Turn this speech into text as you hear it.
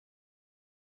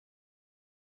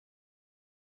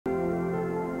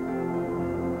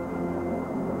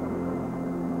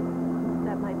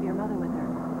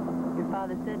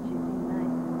Father said she seemed nice.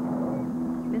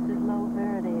 Mrs.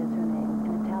 Loverde is her name,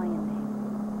 an Italian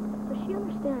name. Does she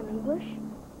understand English?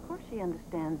 Of course she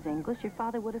understands English. Your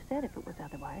father would have said if it was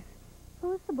otherwise.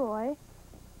 Who's the boy?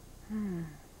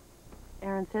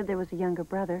 Aaron said there was a younger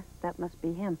brother. That must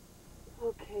be him.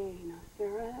 Okay, now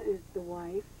Sarah is the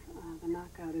wife. The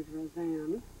knockout is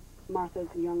Roseanne. Martha's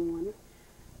the young one.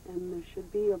 And there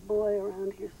should be a boy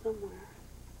around here somewhere.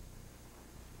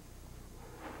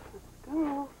 Let's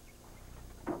go.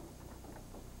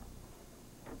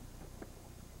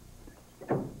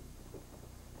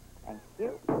 Thank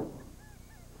you.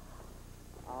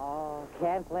 Oh,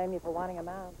 can't blame you for wanting him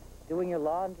out. Doing your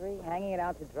laundry, hanging it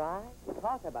out to dry.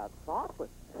 Talk about thoughtless.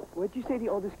 What'd you say the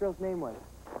oldest girl's name was?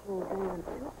 Roseanne.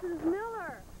 Mrs.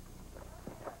 Miller.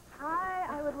 Hi,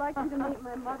 I would like you to meet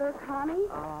my mother, Connie.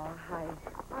 Oh, hi.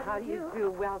 How do you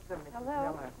do? Welcome, Mrs.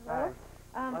 Hello. Miller.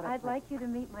 Hello. What a I'd like you to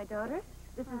meet my daughters.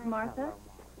 This is Martha,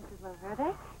 Mrs.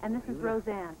 Loverde, and this is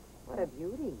Roseanne. What a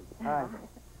beauty. Hi.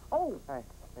 Oh, Hi.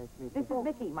 Nice to meet this you. is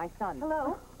Mickey, my son.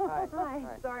 Hello. Hi.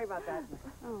 Hi. Sorry about that.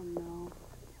 Oh, no.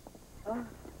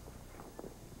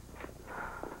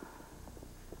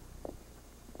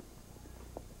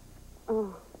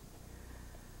 Oh.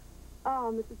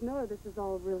 Oh, Mrs. Miller, this is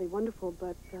all really wonderful,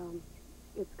 but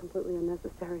it's completely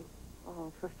unnecessary.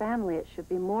 Oh, for family, it should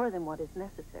be more than what is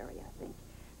necessary, I think.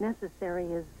 Necessary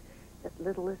is as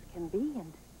little as can be,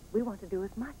 and we want to do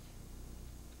as much.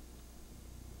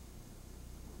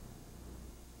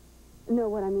 No,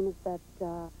 what I mean is that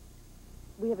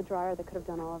we have a dryer that could have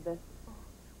done all of this.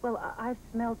 Well, I've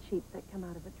smelled sheets that come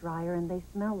out of a dryer, and they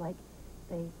smell like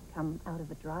they come out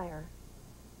of a dryer.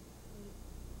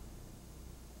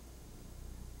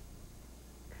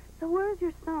 So where's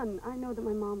your son? I know that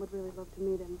my mom would really love to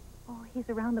meet him. Oh, he's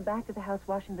around the back of the house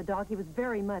washing the dog. He was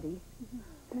very muddy.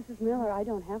 Mrs. Miller, I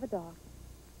don't have a dog.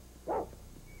 What's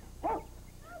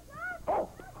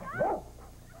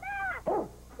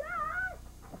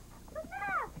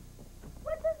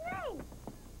his name?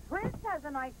 Prince has a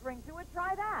nice ring to it.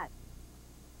 Try that.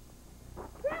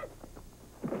 Prince!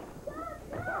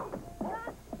 No!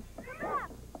 Prince,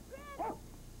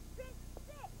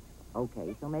 sick!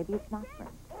 Okay, so maybe it's not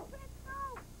Prince. Prince, no!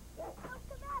 Don't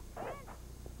come back, Prince!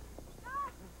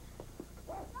 Stop!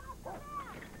 Stop, come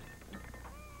back!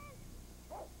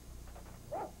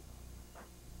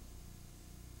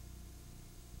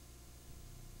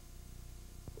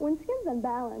 When skin's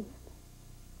unbalanced,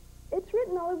 it's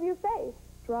written all over your face.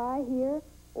 Dry here,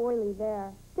 oily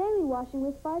there. Daily washing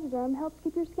with Physoderm helps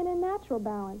keep your skin in natural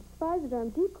balance.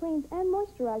 Physoderm deep cleans and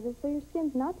moisturizes so your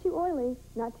skin's not too oily,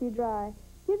 not too dry.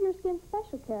 Give your skin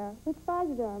special care with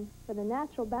Physoderm for the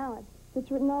natural balance that's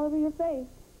written all over your face.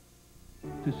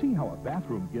 To see how a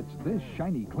bathroom gets this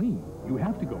shiny clean, you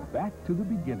have to go back to the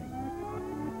beginning.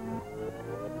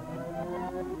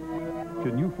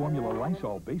 To new formula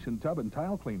Lysol Basin Tub and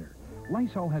Tile Cleaner.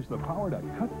 Lysol has the power to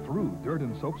cut through dirt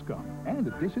and soap scum, and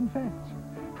it disinfects.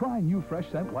 Try new Fresh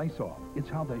Scent Lysol. It's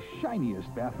how the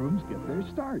shiniest bathrooms get their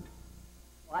start.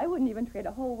 I wouldn't even trade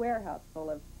a whole warehouse full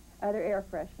of other air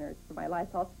fresheners for my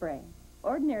Lysol spray.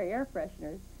 Ordinary air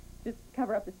fresheners just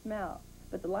cover up the smell,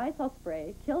 but the Lysol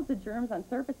spray kills the germs on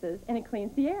surfaces and it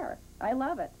cleans the air. I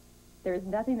love it. There is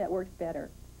nothing that works better.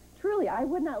 Truly, I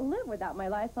would not live without my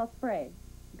Lysol spray.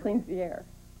 It cleans the air.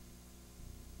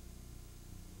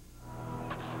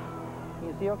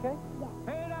 You see okay?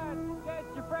 Peanuts! Get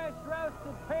your fresh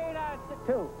roasted peanuts!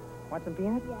 2. Want some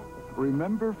peanuts? Yes.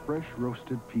 Remember fresh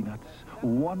roasted peanuts?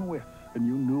 One whiff, and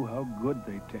you knew how good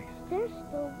they taste. They're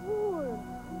still warm.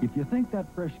 If you think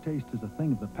that fresh taste is a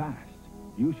thing of the past,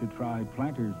 you should try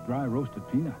Planters dry roasted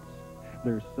peanuts.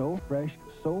 They're so fresh,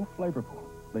 so flavorful.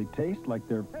 They taste like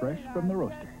they're fresh from the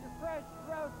roaster. Get your fresh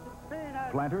roasted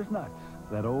peanuts! Planters nuts.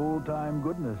 That old-time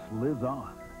goodness lives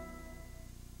on.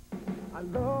 I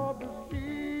love to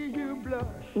see you blush.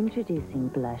 Introducing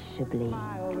Blush Chablis.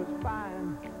 Smile is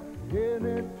fine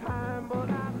anytime, but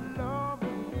I love to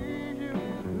see you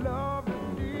blush.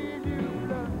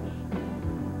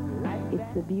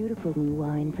 It's the beautiful new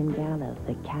wine from Gallo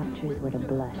that captures what a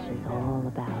blush is all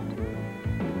about.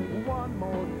 One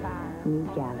more time. New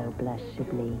Gallo Blush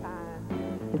Chablis.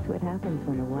 It's what happens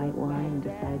when a white wine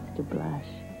decides to blush.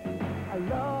 I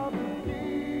love to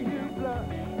see you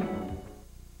blush.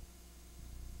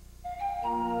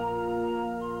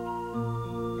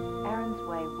 Aaron's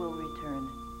Way will return.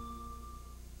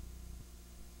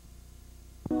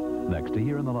 Next, A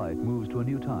Year in the Life moves to a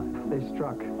new time. They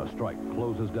struck. A strike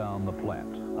closes down the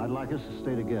plant. I'd like us to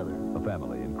stay together. A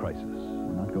family in crisis.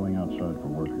 We're not going out sorry for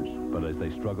workers. But as they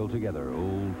struggle together,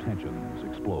 old tensions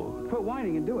explode. Quit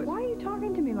whining and do it. Why are you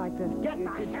talking to me like this? Get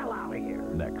the hell out of here.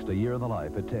 Next, A Year in the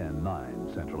Life at 10,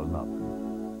 9 Central and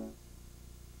Mountain.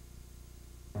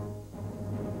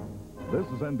 This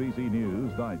is NBC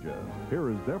News Digest. Here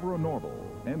is Deborah Norville,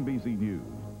 NBC News.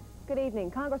 Good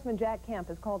evening. Congressman Jack Kemp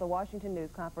has called a Washington news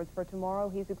conference for tomorrow.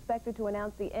 He's expected to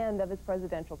announce the end of his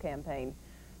presidential campaign.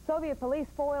 Soviet police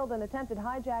foiled an attempted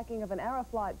hijacking of an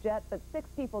Aeroflot jet, but 6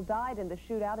 people died in the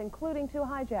shootout, including 2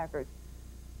 hijackers.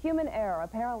 Human error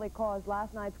apparently caused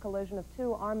last night's collision of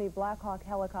 2 Army Black Hawk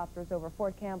helicopters over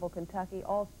Fort Campbell, Kentucky.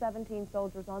 All 17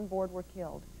 soldiers on board were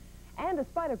killed. And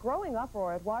despite a growing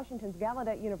uproar at Washington's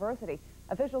Gallaudet University,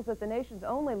 officials at the nation's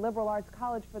only liberal arts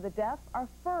college for the deaf are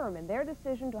firm in their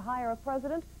decision to hire a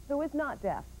president who is not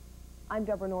deaf. I'm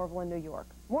Deborah Norville in New York.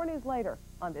 More news later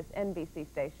on this NBC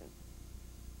station.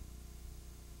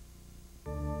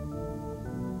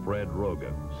 Fred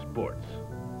Rogan, sports.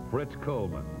 Fritz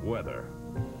Coleman, weather.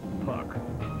 Puck,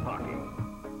 hockey.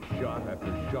 Shot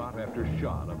after shot after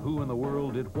shot of who in the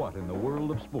world did what in the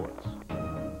world of sports.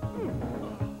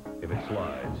 If it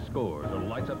slides, scores, or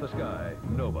lights up the sky,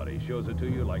 nobody shows it to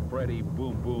you like Freddie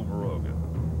Boom Boom Rogan.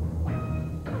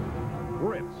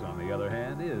 Fritz, on the other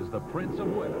hand, is the Prince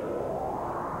of Weather.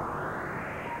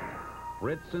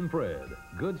 Fritz and Fred,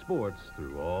 good sports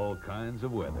through all kinds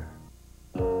of weather.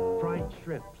 Fried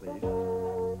shrimp, please.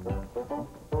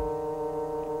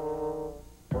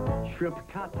 Shrimp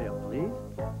cocktail, please.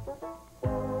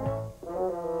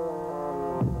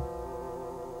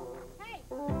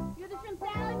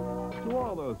 To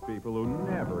all those people who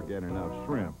never get enough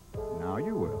shrimp, now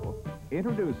you will.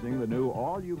 Introducing the new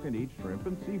all-you-can-eat shrimp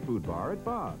and seafood bar at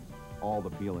Bob's. All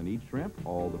the peel-and-eat shrimp,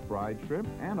 all the fried shrimp,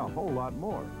 and a whole lot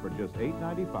more for just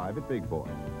 $8.95 at Big Boy.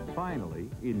 Finally,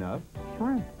 enough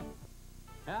shrimp.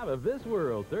 Out of This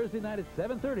World, Thursday night at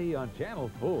 7:30 on Channel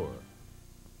 4.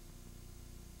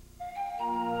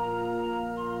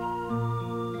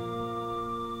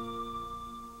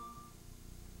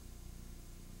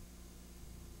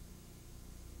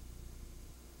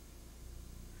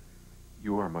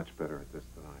 You are much better at this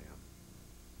than I am.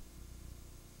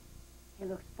 He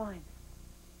looks fine.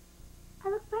 I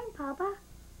look fine, Papa.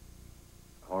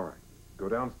 All right. Go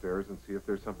downstairs and see if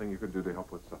there's something you can do to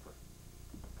help with supper.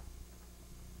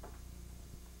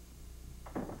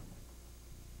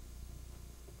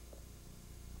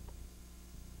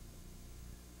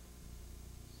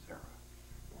 Sarah.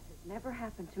 That has never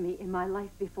happened to me in my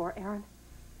life before, Aaron.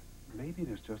 Maybe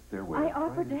there's just their way I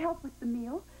of offered to trying help with the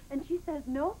meal, and she says,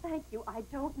 no, thank you. I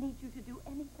don't need you to do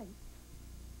anything.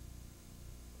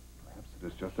 Perhaps it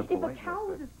is just a If politeness a cow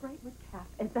was that... as great with calf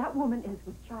as that woman is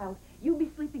with child, you'd be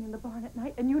sleeping in the barn at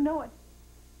night, and you know it.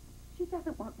 She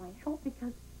doesn't want my help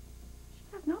because she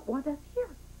does not want us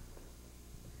here.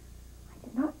 I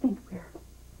did not think we're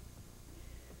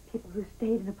people who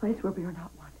stayed in a place where we are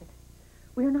not wanted.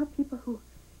 We are not people who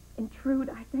intrude,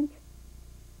 I think.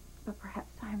 But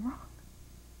perhaps I'm wrong.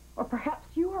 Or perhaps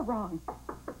you are wrong.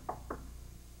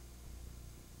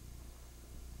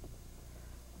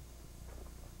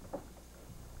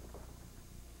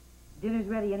 Dinner's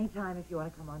ready any time if you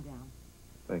want to come on down.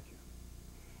 Thank you.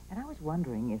 And I was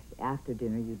wondering if after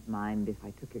dinner you'd mind if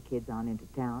I took your kids on into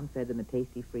town, fed them a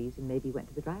Tasty Freeze, and maybe went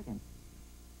to the drive-in.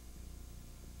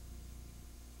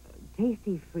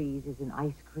 Tasty Freeze is an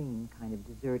ice cream kind of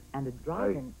dessert, and a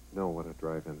drive-in... I know what a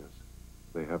drive-in is.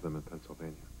 They have them in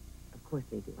Pennsylvania. Of course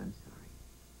they do. I'm sorry.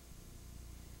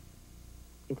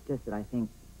 It's just that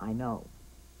I know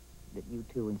that you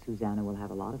two and Susanna will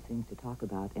have a lot of things to talk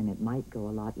about, and it might go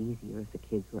a lot easier if the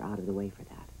kids were out of the way for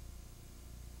that.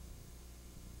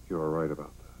 You are right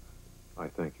about that. I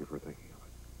thank you for thinking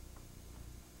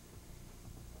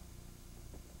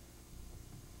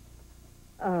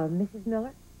of it. Mrs.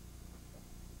 Miller?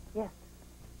 Yes.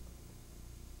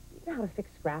 You know how to fix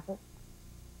scrapple?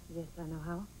 Yes, I know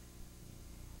how.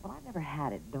 Well, I've never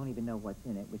had it, don't even know what's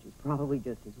in it, which is probably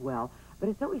just as well. But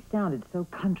it's always sounded so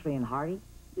country and hearty.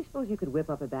 Do you suppose you could whip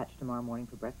up a batch tomorrow morning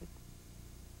for breakfast?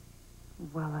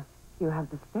 Well, if you have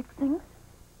the fixings.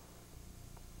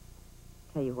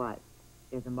 Tell you what,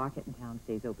 there's a market in town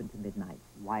stays open to midnight.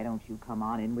 Why don't you come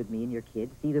on in with me and your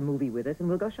kids, see the movie with us, and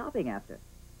we'll go shopping after?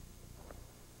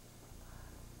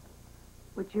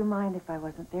 Would you mind if I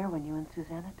wasn't there when you and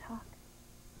Susanna talk?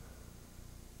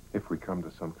 If we come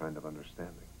to some kind of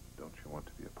understanding, don't you want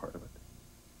to be a part of it?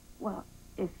 Well,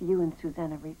 if you and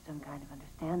Susanna reach some kind of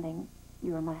understanding,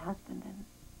 you are my husband, and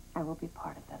I will be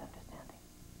part of that understanding.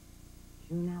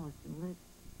 June Allison, Liz.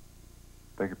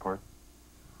 Beg your pardon?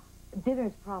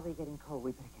 Dinner's probably getting cold.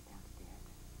 We better get downstairs.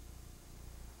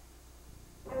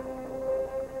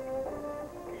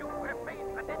 You have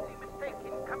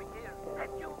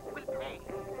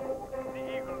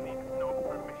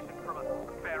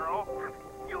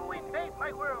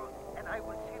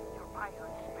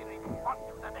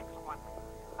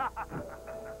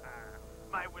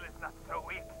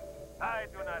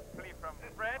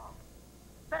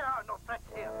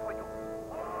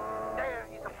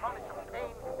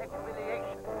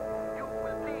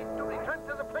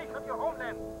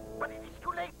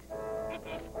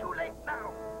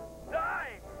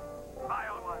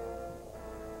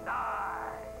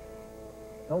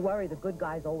Don't worry, the good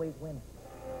guys always win.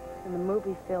 In the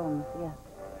movie films, yes.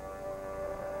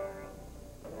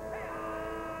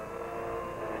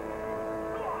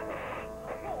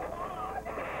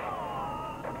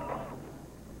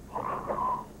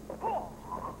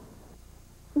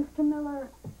 Mr. Miller,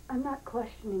 I'm not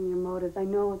questioning your motives. I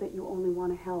know that you only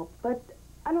want to help, but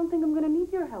I don't think I'm going to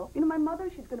need your help. You know, my mother,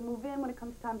 she's going to move in when it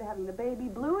comes time to having the baby.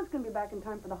 Blue is going to be back in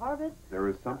time for the harvest. There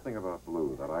is something about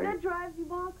Blue that That drives you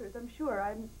bonkers, I'm sure.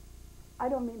 I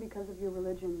don't mean because of your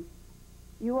religion.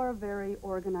 You are a very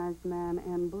organized man,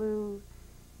 and Blue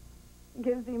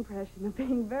gives the impression of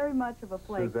being very much of a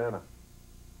flake. Susanna,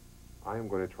 I am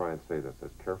going to try and say this as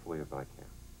carefully as I can.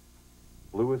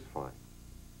 Blue is fine.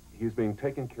 He's being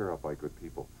taken care of by good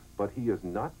people, but he is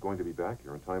not going to be back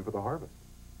here in time for the harvest.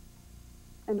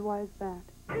 And why is that?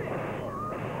 How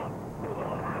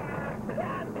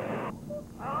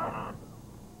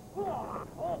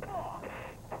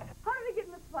did he get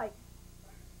in this fight?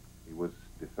 He was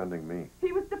defending me.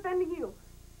 He was defending you.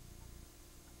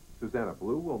 Susanna,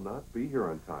 Blue will not be here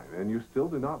on time, and you still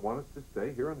do not want us to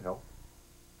stay here and help.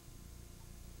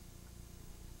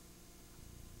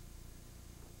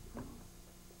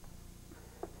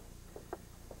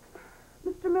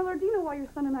 Mr. Miller, do you know why your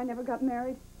son and I never got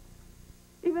married?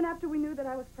 Even after we knew that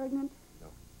I was pregnant? No.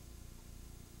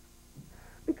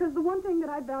 Because the one thing that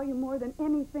I value more than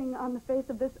anything on the face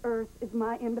of this earth is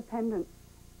my independence.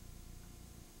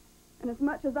 And as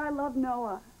much as I love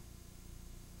Noah,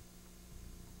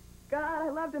 God, I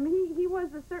loved him. He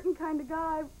was a certain kind of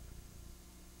guy,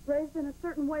 raised in a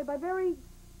certain way by very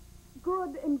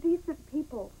good and decent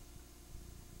people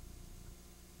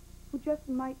who just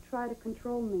might try to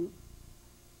control me.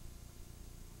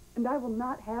 And I will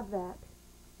not have that.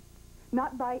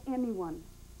 Not by anyone.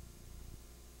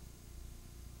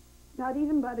 Not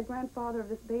even by the grandfather of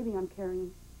this baby I'm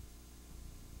carrying.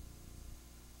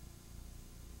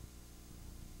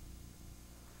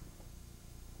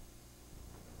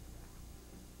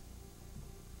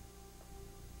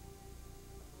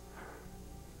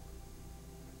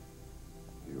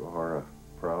 You are a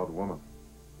proud woman.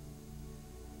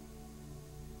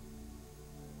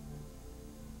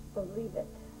 Believe it.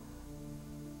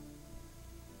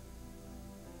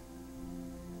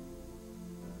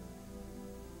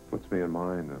 Puts me in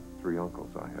mind of 3 uncles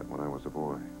I had when I was a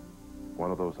boy.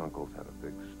 One of those uncles had a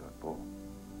big stud bull.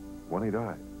 When he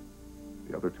died,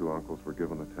 the other 2 uncles were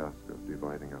given the task of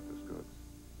dividing up his goods.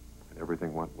 And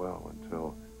everything went well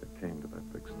until it came to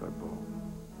that big stud bull.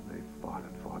 They fought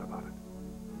and fought about it.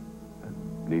 And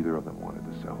neither of them wanted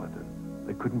to sell it, and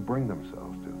they couldn't bring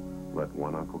themselves to let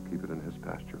one uncle keep it in his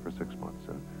pasture for 6 months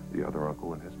and the other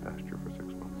uncle in his pasture for 6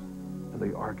 months. And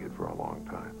they argued for a long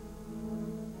time.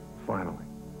 Finally,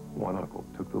 one uncle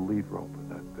took the lead rope of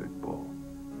that big bull,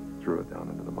 threw it down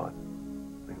into the mud.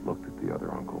 He looked at the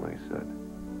other uncle and he said,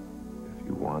 "If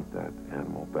you want that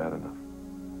animal bad enough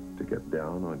to get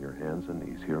down on your hands and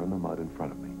knees here in the mud in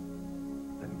front of me,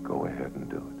 then go ahead and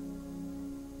do it."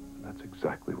 And that's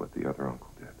exactly what the other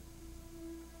uncle did.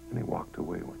 And he walked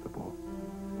away with the bull.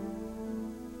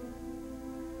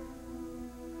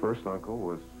 First uncle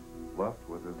was left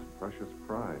with his precious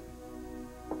pride.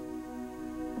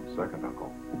 Second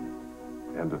uncle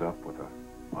ended up with a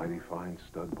mighty fine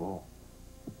stud bull.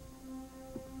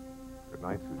 Good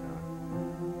night, Susanna.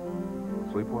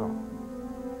 Sleep well.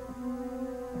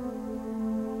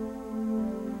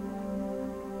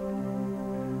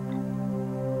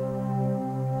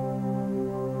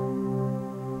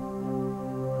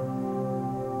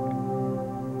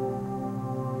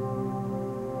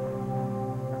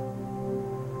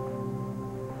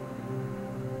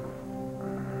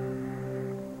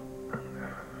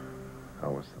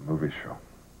 The movie show.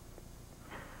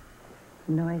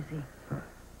 Noisy.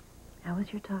 How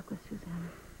was your talk with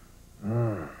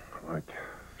Susanna? Like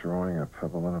throwing a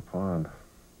pebble in a pond.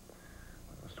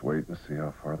 Just wait and see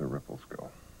how far the ripples go.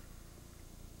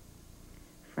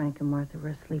 Frank and Martha were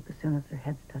asleep as soon as their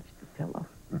heads touched the pillow.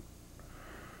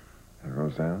 And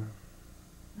Roseanne?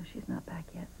 No, she's not back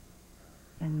yet.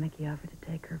 And Mickey offered to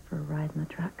take her for a ride in the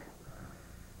truck.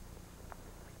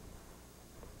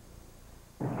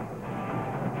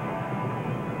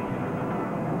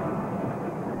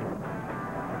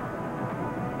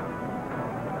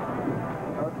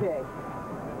 Okay.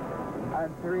 On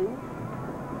 3,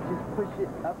 just push it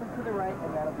up and to the right,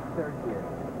 and that'll be 3rd gear.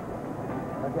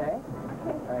 Okay?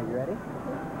 Okay. All right, you ready?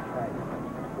 All right.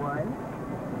 1,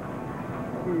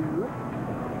 2,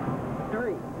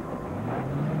 3.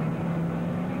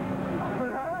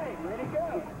 All right, way to go.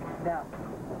 Now,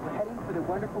 we're heading for the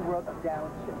wonderful world of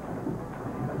downshift.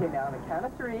 Okay, now on the count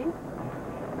of 3,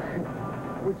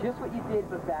 we're just what you did,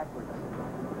 but backwards.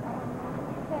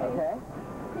 Okay?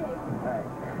 All right.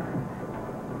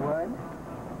 1,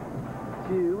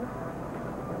 2,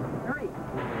 3.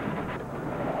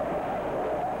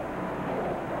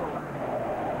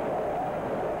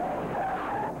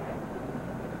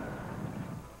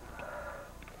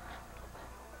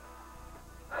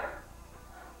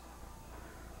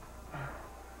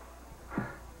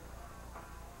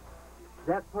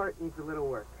 That part needs a little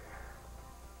work.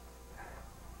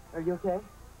 Are you okay?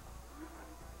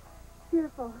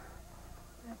 Beautiful.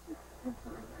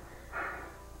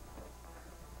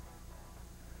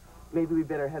 Maybe we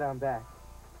better head on back.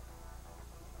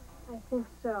 I think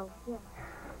so, yeah.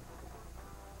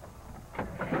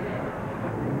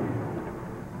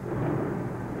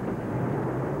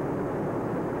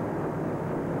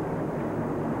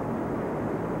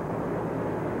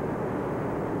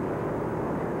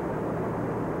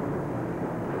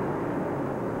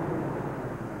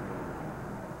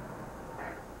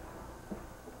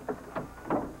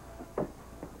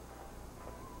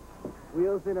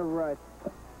 Wheels in a rut.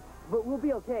 But we'll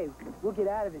be okay. We'll get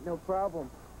out of it, no problem.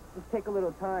 Just take a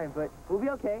little time, but we'll be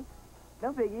okay.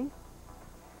 No biggie.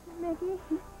 Mickey?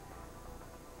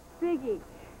 Biggie.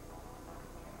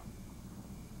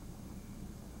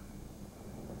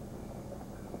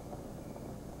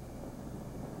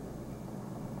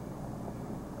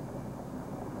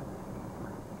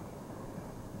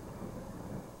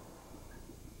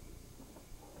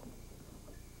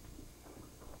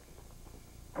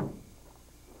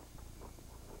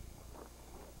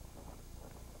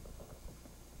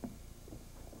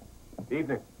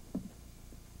 Evening.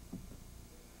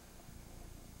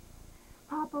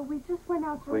 Papa, we just went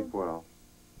out to... Sleep well.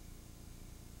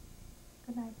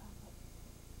 Good night, Papa.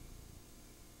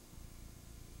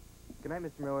 Good night,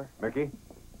 Mr. Miller. Mickey?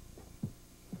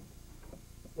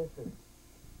 Yes, sir.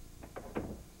 Is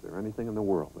there anything in the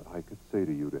world that I could say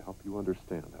to you to help you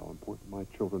understand how important my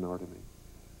children are to me?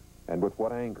 And with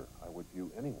what anger I would view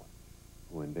anyone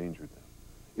who endangered them?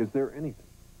 Is there anything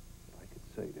that I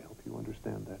could say to help you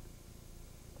understand that?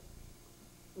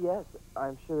 Yes,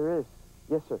 I'm sure there is.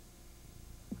 Yes, sir.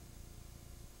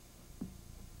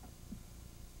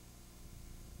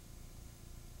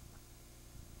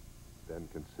 Then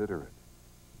consider it.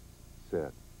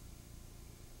 Said.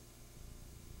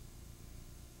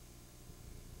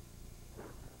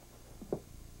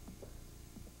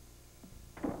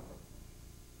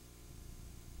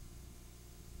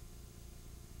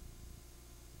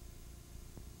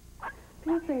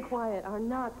 Peace and quiet are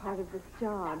not part of this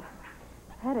job.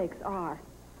 Headaches are.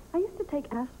 I used to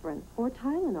take aspirin or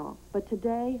Tylenol, but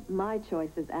today my choice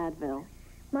is Advil.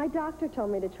 My doctor told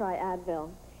me to try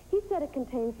Advil. He said it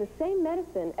contains the same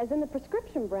medicine as in the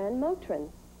prescription brand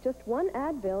Motrin. Just one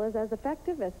Advil is as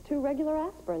effective as 2 regular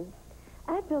aspirin.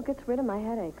 Advil gets rid of my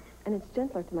headaches, and it's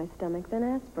gentler to my stomach than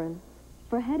aspirin.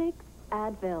 For headaches,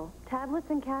 Advil.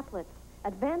 Tablets and caplets.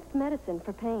 Advanced medicine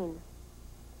for pain.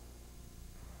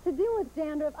 To deal with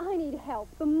dandruff, I need help.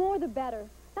 The more, the better.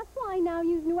 That's why I now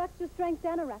use new extra strength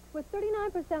Danorex with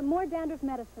 39% more dandruff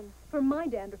medicine. For my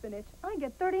dandruff and itch, I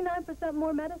get 39%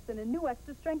 more medicine in new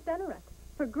extra strength Danorex.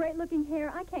 For great-looking hair,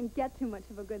 I can't get too much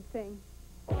of a good thing.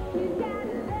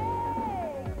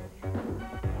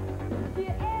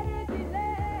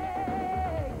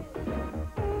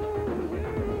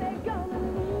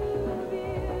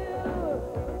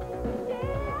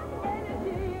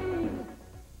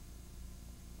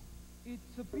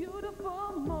 It's a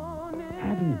beautiful morning.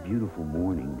 Having a beautiful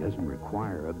morning doesn't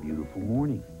require a beautiful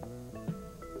morning.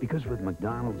 Because with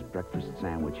McDonald's breakfast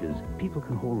sandwiches, people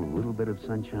can hold a little bit of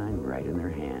sunshine right in their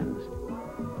hands.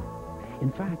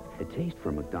 In fact, a taste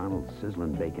for McDonald's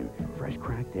sizzling bacon, fresh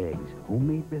cracked eggs,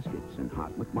 homemade biscuits, and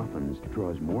hot McMuffins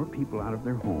draws more people out of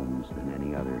their homes than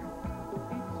any other.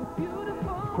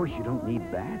 Of course, you don't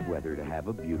need bad weather to have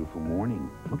a beautiful morning.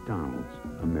 McDonald's,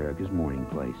 America's morning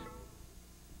place.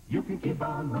 You can keep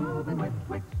on moving with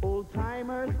Twix. Old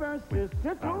timers versus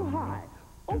Central High.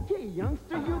 Okay,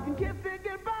 youngster, you can kiss it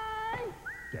goodbye.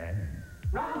 Dad,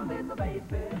 Round in the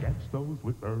bases. catch those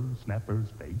whippers, snappers,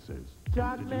 faces.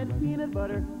 Chocolate, peanut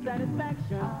butter,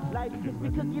 satisfaction. Light crispy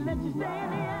cookie, let you stay in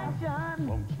the action.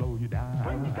 Won't slow you down.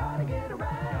 When you gotta get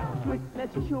around, Twix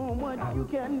lets you show 'em what you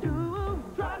can do.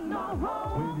 Trotting on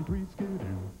home. 23 skidoo,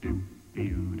 do,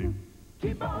 do, do.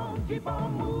 Keep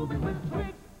on moving with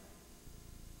Twix.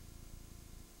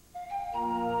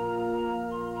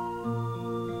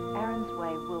 Aaron's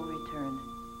Way will return.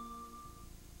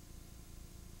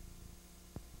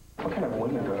 What kind of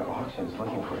women go to auctions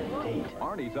looking for a date?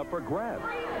 Arnie's up for grabs.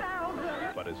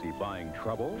 But is he buying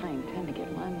trouble? I intend to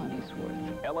get my money's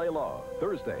worth. L.A. Law,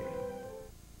 Thursday.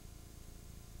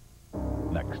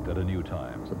 Next. fixed at a new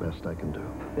time. It's the best I can do.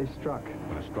 They struck.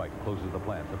 When a strike closes the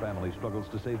plant, the family struggles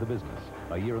to save the business.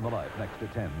 A Year in the Life, next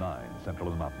at 10/9, Central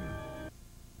and Mountain.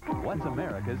 What's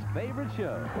America's favorite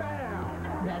show?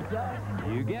 That's us.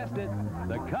 You guessed it,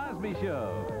 The Cosby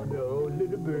Show. No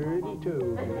little birdie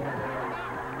told me.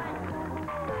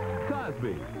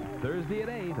 Cosby, Thursday at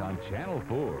 8 on Channel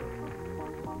 4.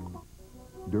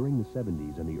 During the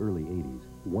 70s and the early 80s,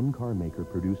 one car maker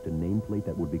produced a nameplate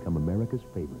that would become America's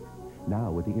favorite.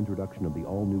 Now, with the introduction of the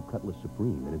all-new Cutlass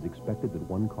Supreme, it is expected that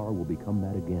one car will become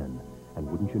that again. And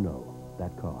wouldn't you know,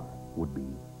 that car would be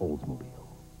Oldsmobile.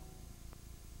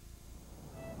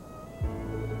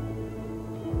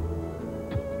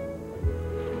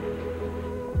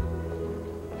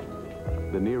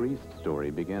 The Near East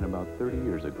story began about 30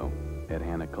 years ago at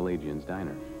Hannah Kalajian's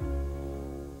diner.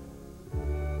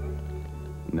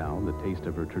 Now, the taste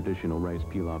of her traditional rice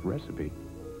pilaf recipe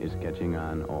is catching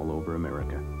on all over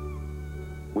America.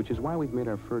 Which is why we've made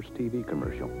our first TV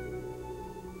commercial.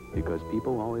 Because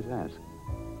people always ask,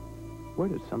 where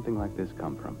did something like this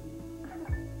come from?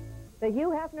 The Hugh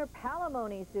Hefner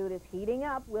Palimony suit is heating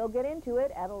up. We'll get into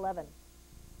it at 11.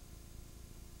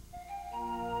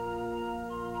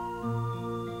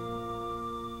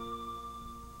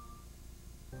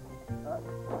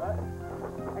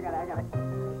 I got it.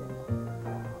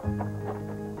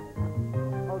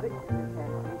 Hold it.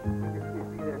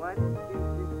 Either 1, 2,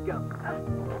 3, go.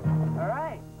 All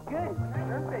right. Good.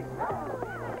 Perfect. Good job.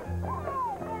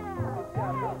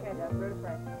 Okay, now go to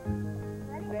Frank.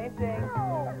 Same thing.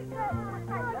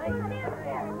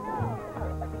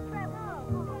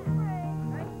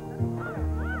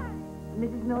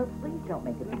 Mrs. Miller, please don't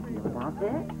make a big deal about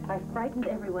this. I frightened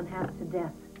everyone half to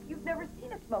death. You've never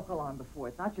seen a smoke alarm before.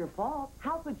 It's not your fault.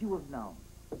 How could you have known?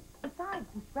 Besides,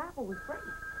 the scrapple was great.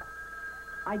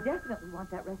 I definitely want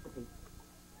that recipe.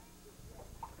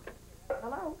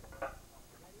 Hello?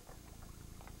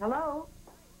 Hello?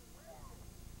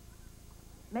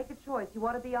 Make a choice. You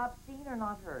want to be obscene or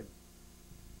not heard?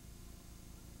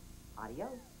 Adios.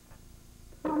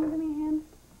 Mom, give me a hand.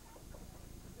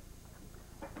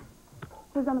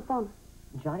 Who's on the phone?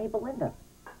 Johnny Belinda.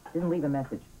 Didn't leave a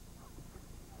message.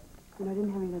 And I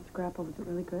didn't have any of that scrapple. Was it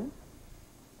really good?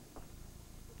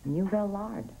 Nouvelle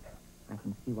lard. I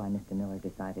can see why Mr. Miller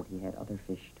decided he had other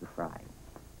fish to fry.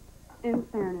 In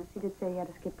fairness, he did say he had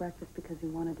to skip breakfast because he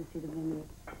wanted to see the vineyard.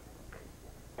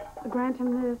 To grant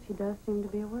him this, he does seem to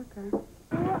be a worker.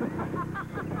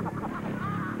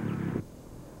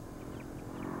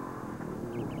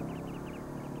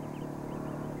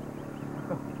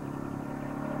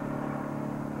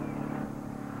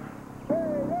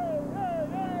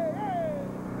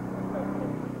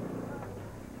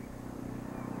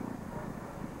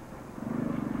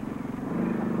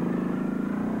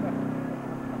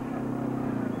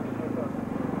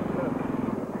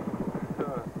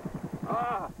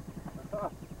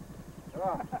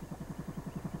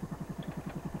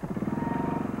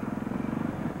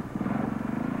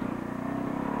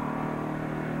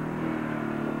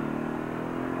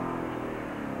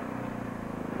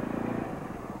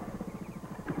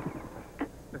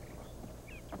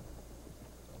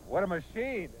 What a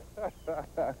machine!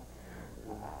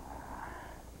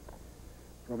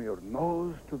 From your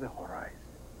nose to the horizon,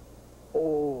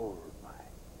 all mine.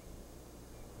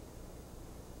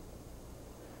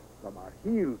 From our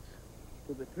heels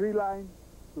to the tree line,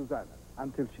 Susanna,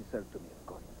 until she sells to me, of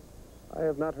course. I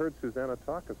have not heard Susanna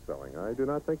talk of selling. I do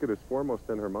not think it is foremost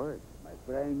in her mind. My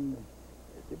friend,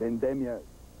 as the Vendemia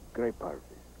grape harvest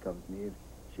comes near,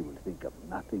 she will think of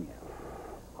nothing else.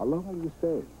 How long are you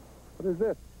staying? What is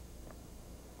this?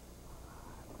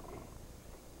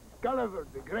 Gulliver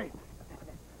the Great.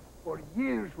 For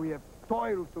years we have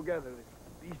toiled together,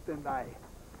 this beast and I.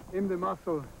 Him the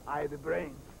muscle, I the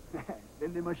brains.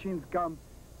 Then the machines come,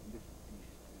 and this beast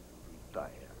will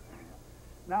retire.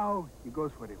 Now he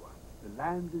goes where he wants. The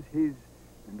land is his,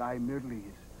 and I merely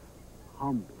his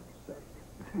humble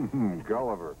servant.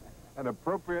 Gulliver. An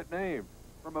appropriate name.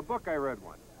 From a book I read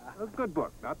once. A good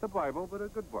book. Not the Bible, but a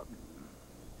good book.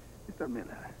 Mr.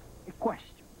 Miller, a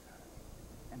question, sir.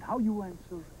 And how you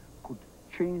answer could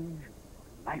change your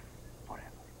life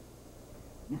forever.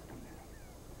 Mr. Miller,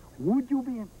 would you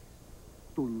be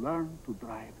interested to learn to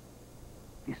drive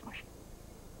this machine?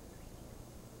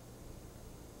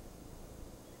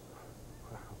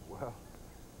 Well,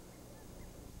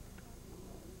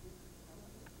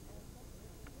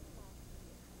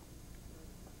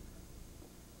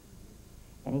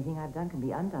 Anything I've done can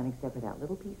be undone except for that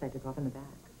little piece I took off in the back.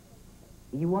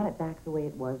 You want it back the way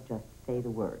it was, just say the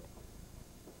word.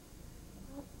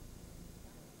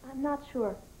 I'm not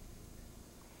sure.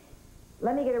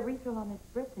 Let me get a refill on this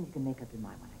spritz, and you can make up your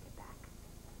mind when I get back.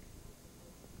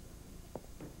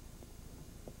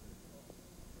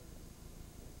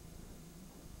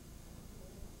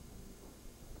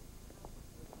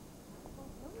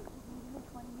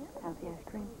 How's the ice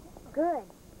cream? Good.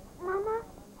 Mama,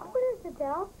 what is a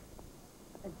delt?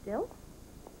 A dilt?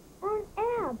 Or an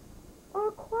ab? Or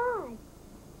a quad?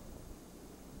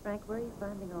 Frank, where are you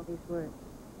finding all these words?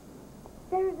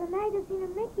 There's a magazine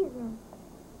in Mickey's room,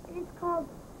 and it's called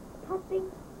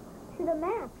Pumping to the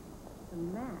Max. The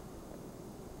max.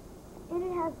 And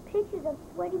it has pictures of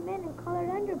sweaty men in colored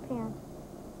underpants.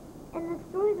 And the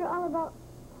stories are all about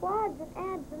quads and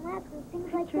abs and lats and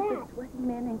things like Pictures that. of sweaty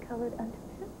men in colored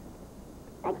underpants?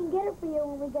 I can get it for you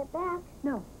when we get back.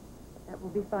 No, that will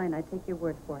be fine. I take your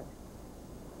word for it.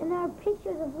 And there are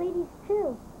pictures of ladies,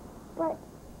 too. But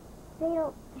they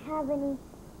don't have any...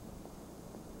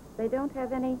 They don't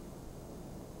have any...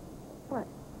 What?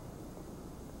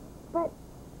 But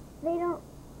they don't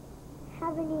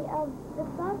have any of the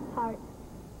soft parts.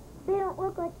 They don't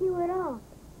look like you at all.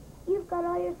 You've got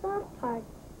all your soft parts.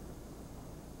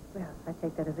 Well, I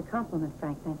take that as a compliment,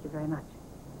 Frank. Thank you very much.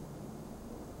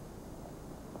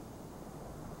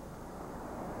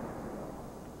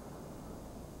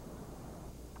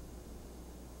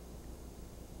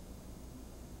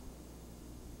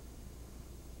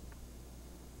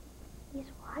 He's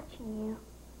watching you.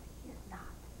 He is not.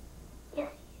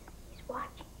 Yes, he is. He's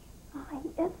watching you. Oh, he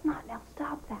is not. Now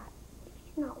stop that. If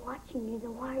he's not watching you,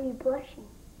 then why are you blushing?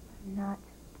 I'm not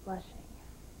blushing.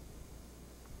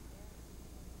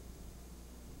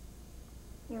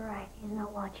 You're right. He's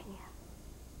not watching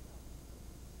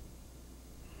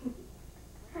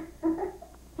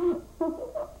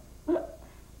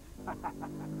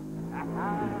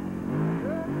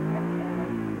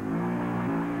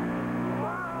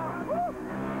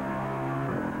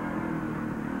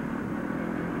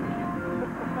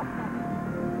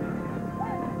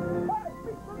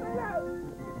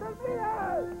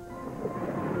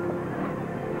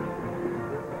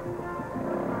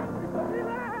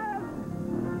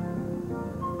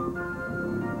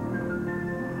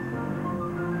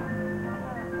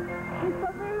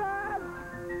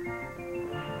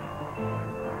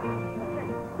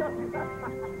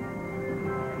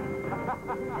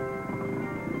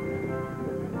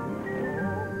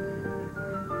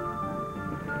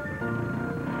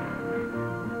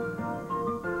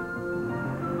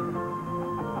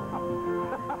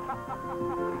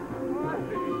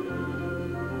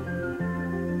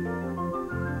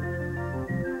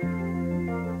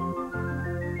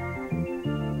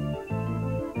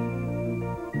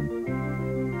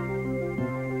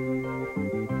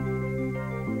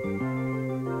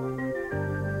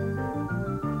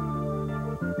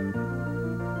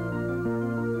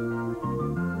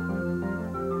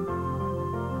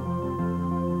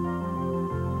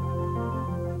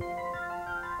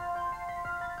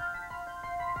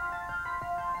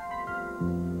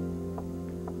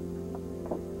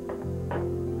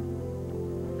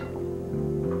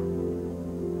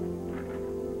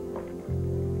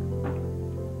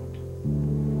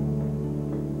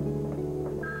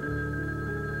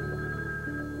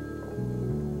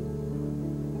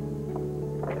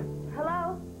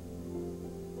Hello?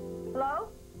 Hello?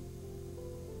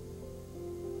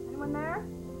 Anyone there?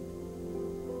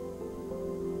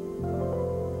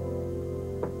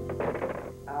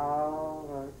 Oh,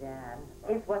 Roseanne.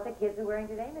 It's what the kids are wearing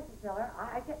today, Mrs. Miller.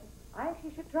 I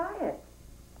actually should try it.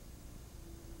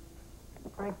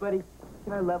 Frank, buddy,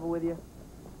 can I level with you?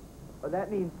 Oh,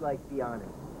 that means, like, be honest.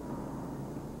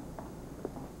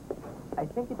 I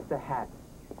think it's the hat.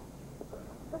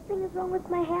 Something is wrong with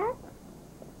my hat?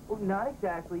 Well, not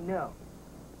exactly, no.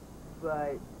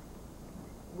 But,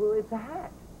 well, it's a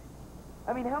hat.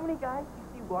 I mean, how many guys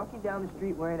do you see walking down the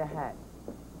street wearing a hat?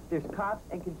 There's cops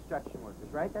and construction workers,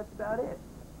 right? That's about it.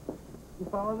 You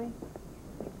follow me?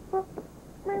 Well,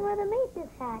 my mother made this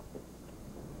hat.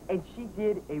 And she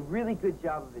did a really good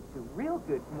job of it, too. Real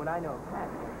good from what I know of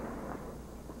hats.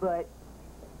 But,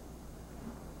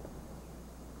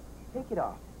 take it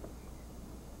off.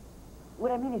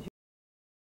 What I mean is,